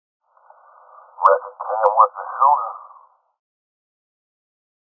Ratchet Cam was the shooter.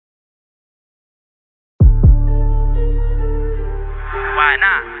 Why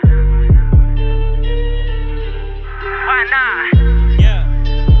not? Why not? Yeah.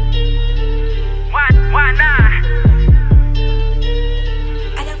 Why not?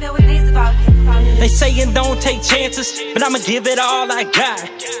 I don't know what it is about They saying don't take chances, but I'ma give it all I got.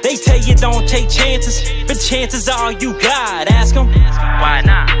 They tell you don't take chances, but chances are all you got. Ask them. Why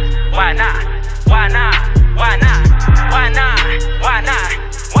not? Why not? Why not? Why not? Why not? Why not?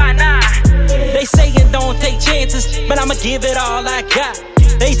 Why not? They saying don't take chances, but I'ma give it all I got.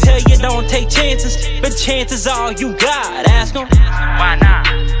 They tell you don't take chances, but chances are all you got. Ask them. Why not?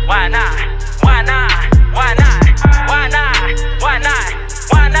 Why not? Why not? Why not? Why not? Why not?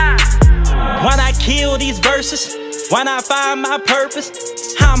 Why not? Why not kill these verses? Why not find my purpose?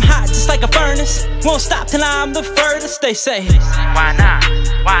 I'm hot just like a furnace, won't stop till I'm the furthest. They say. Why not?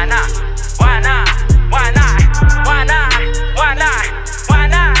 Why not? Why not? Why not? Why not? Why not? Why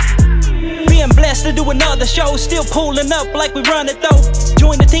not? Being blessed to do another show, still pulling up like we run it though.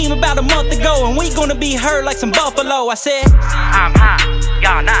 Joined the team about a month ago, and we gonna be heard like some buffalo. I said, I'm hot,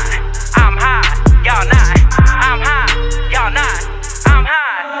 y'all not. I'm hot, y'all not. I'm hot, y'all not. I'm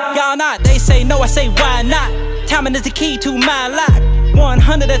hot. y'all not. They say no, I say why not? Timing is the key to my life.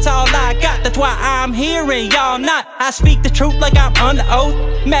 100, that's all I got. That's why I'm here and y'all not. I speak the truth like I'm under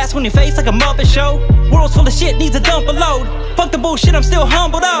oath. Mask on your face like a Muppet show. World's full of shit, needs a dump a load. Fuck the bullshit, I'm still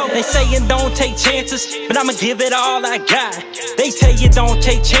humble though. They saying don't take chances, but I'ma give it all I got. They tell you don't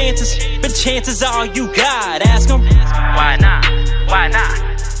take chances, but chances are all you got. Ask them. Why not? Why not?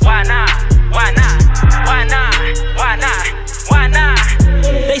 Why not? Why not? Why not? Why not? Why not?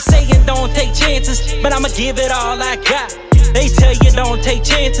 They saying don't take chances, but I'ma give it all I got. They tell you don't take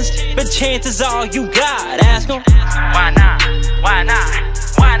chances, but chances are all you got. Ask them. Why not? Why not?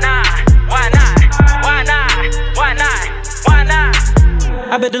 Why not? Why not? Why not? Why not? Why not?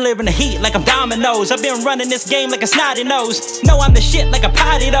 I've been delivering the heat like I'm dominoes. I've been running this game like a snotty nose. Know I'm the shit like a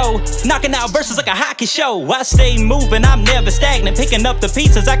potty though. Knocking out verses like a hockey show. I stay moving, I'm never stagnant. Picking up the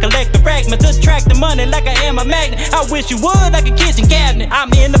pieces, I collect the fragments. Attract the money like I am a magnet. I wish you would like a kitchen cabinet.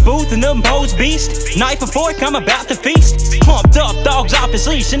 I'm in the booth and them bows beast. Knife and fork, I'm about to feast. Pumped up, dogs off his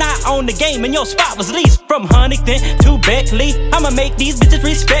leash. And I own the game and your spot was leased. From Huntington to Beckley, I'ma make these bitches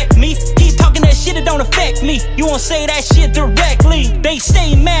respect me. Keep talking that shit, it don't affect me. You won't say that shit directly. They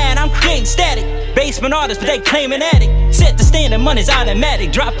stay mad, I'm creating static. Basement artists, but they claiming addict. Set the standard, money's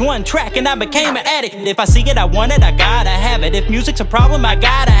automatic. Dropped one track and I became an addict. If I see it, I want it, I gotta have it. If music's a problem, I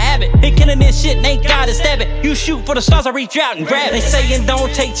gotta have it. Been killing this shit and ain't gotta stab it. You shoot for the stars, I reach out and grab it. They saying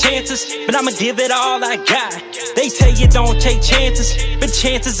don't take chances, but I'ma give it all I got. They tell you don't take chances, but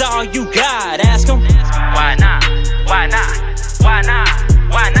chances are all you got. Ask them. Why not? Why not? Why not?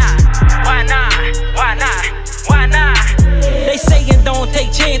 Why not? Why not? Why not? Why not? They saying don't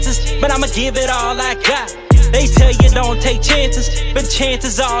take chances, but I'ma give it all I got. They tell you don't take chances, but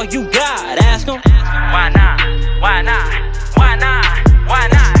chances are all you got. Ask them. Why not? Why not? Why not? Why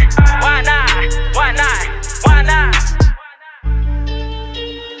not? Why not? Why not? Why not?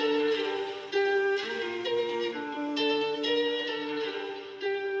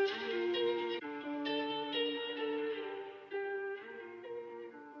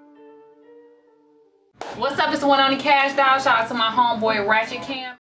 What's up? It's the one on the cash doll. Shout out to my homeboy Ratchet Cam.